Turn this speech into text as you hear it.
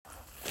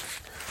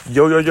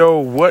Yo,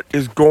 what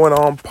is going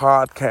on,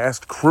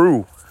 podcast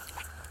crew?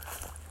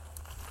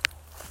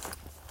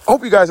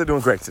 Hope you guys are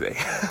doing great today.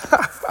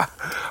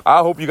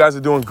 I hope you guys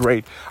are doing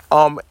great.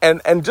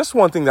 And just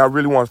one thing that I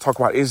really want to talk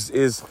about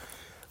is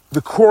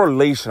the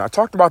correlation. I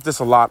talked about this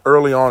a lot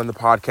early on in the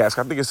podcast.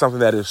 I think it's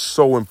something that is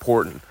so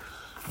important.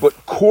 But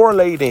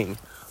correlating,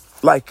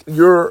 like,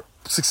 your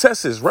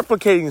successes,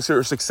 replicating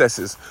your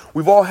successes.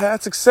 We've all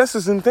had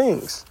successes in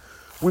things.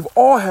 We've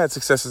all had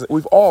successes.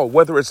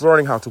 Whether it's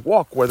learning how to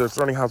walk, whether it's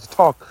learning how to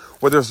talk,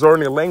 whether it's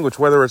learning a language,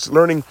 whether it's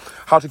learning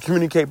how to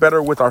communicate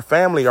better with our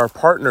family, our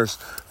partners,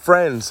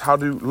 friends, how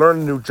to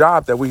learn a new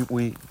job that we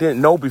didn't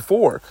know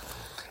before.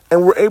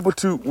 And we're able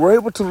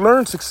to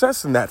learn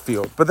success in that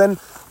field. But then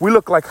we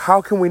look like,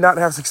 how can we not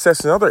have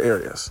success in other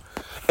areas?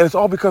 And it's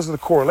all because of the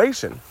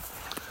correlation.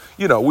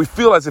 You know, we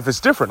feel as if it's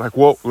different. Like,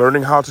 well,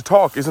 learning how to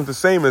talk isn't the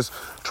same as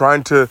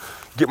trying to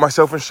get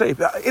myself in shape.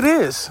 It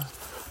is.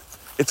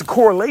 It's a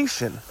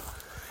correlation.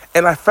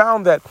 And I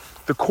found that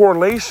the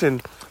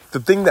correlation,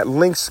 the thing that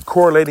links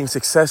correlating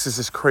successes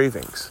is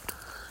cravings.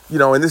 You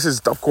know, and this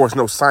is, of course,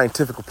 no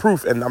scientific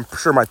proof, and I'm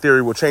sure my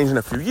theory will change in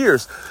a few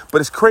years,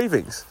 but it's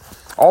cravings.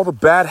 All the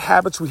bad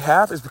habits we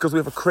have is because we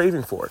have a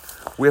craving for it.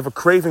 We have a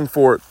craving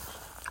for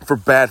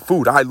bad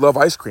food. I love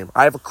ice cream.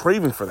 I have a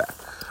craving for that.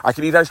 I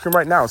can eat ice cream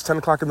right now. It's 10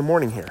 o'clock in the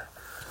morning here.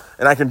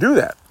 And I can do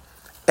that.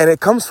 And it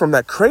comes from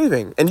that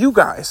craving. And you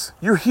guys,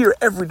 you're here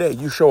every day.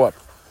 You show up.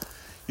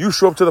 You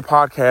show up to the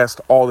podcast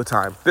all the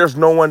time. There's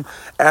no one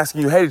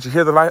asking you, hey, did you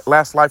hear the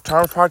last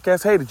Lifetimes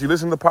podcast? Hey, did you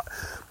listen to the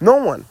No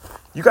one.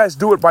 You guys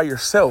do it by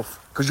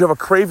yourself because you have a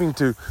craving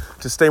to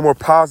stay more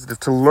positive,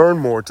 to learn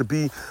more, to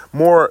be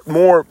more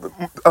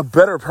a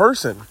better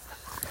person.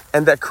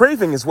 And that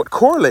craving is what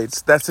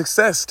correlates that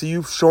success to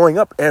you showing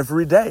up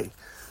every day.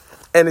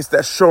 And it's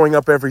that showing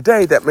up every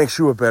day that makes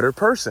you a better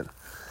person.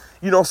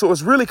 You know, so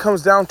it really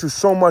comes down to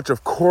so much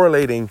of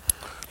correlating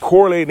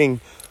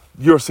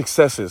your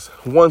successes,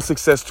 one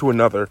success to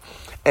another.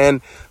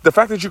 And the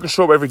fact that you can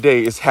show up every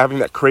day is having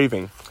that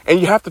craving. And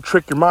you have to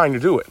trick your mind to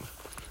do it.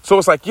 So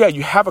it's like, yeah,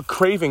 you have a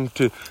craving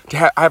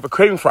I have a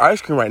craving for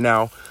ice cream right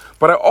now,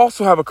 but I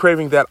also have a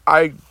craving that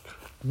I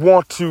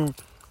want to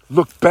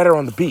look better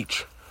on the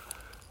beach.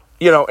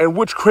 You know, and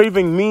which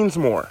craving means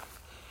more?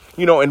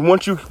 You know, and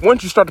once you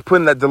start to put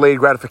in that delayed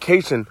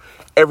gratification,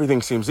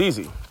 everything seems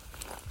easy.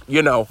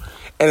 You know,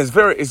 and it's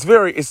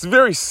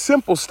very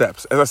simple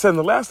steps, as I said in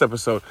the last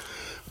episode,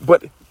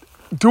 but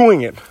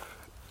doing it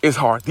is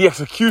hard. The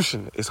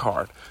execution is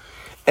hard.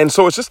 And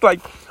so it's just like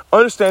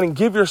understanding,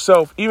 give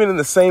yourself, even in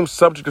the same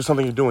subject of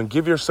something you're doing,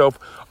 give yourself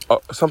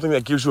something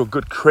that gives you a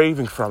good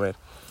craving from it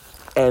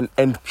and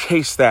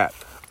chase that.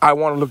 I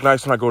want to look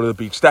nice when I go to the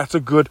beach. That's a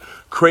good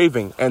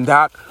craving. And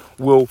that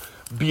will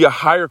be a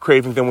higher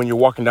craving than when you're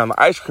walking down the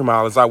ice cream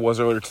aisle, as I was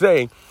earlier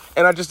today.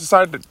 And I just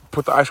decided to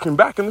put the ice cream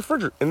back in the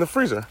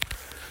freezer.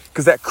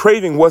 Because that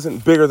craving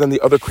wasn't bigger than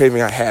the other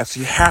craving I had. So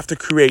you have to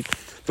create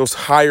those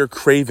higher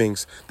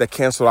cravings that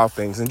cancel out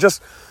things. And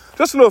just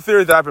a little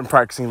theory that I've been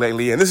practicing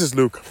lately. And this is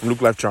Luke from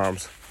Luke Life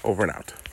Charms. Over and out.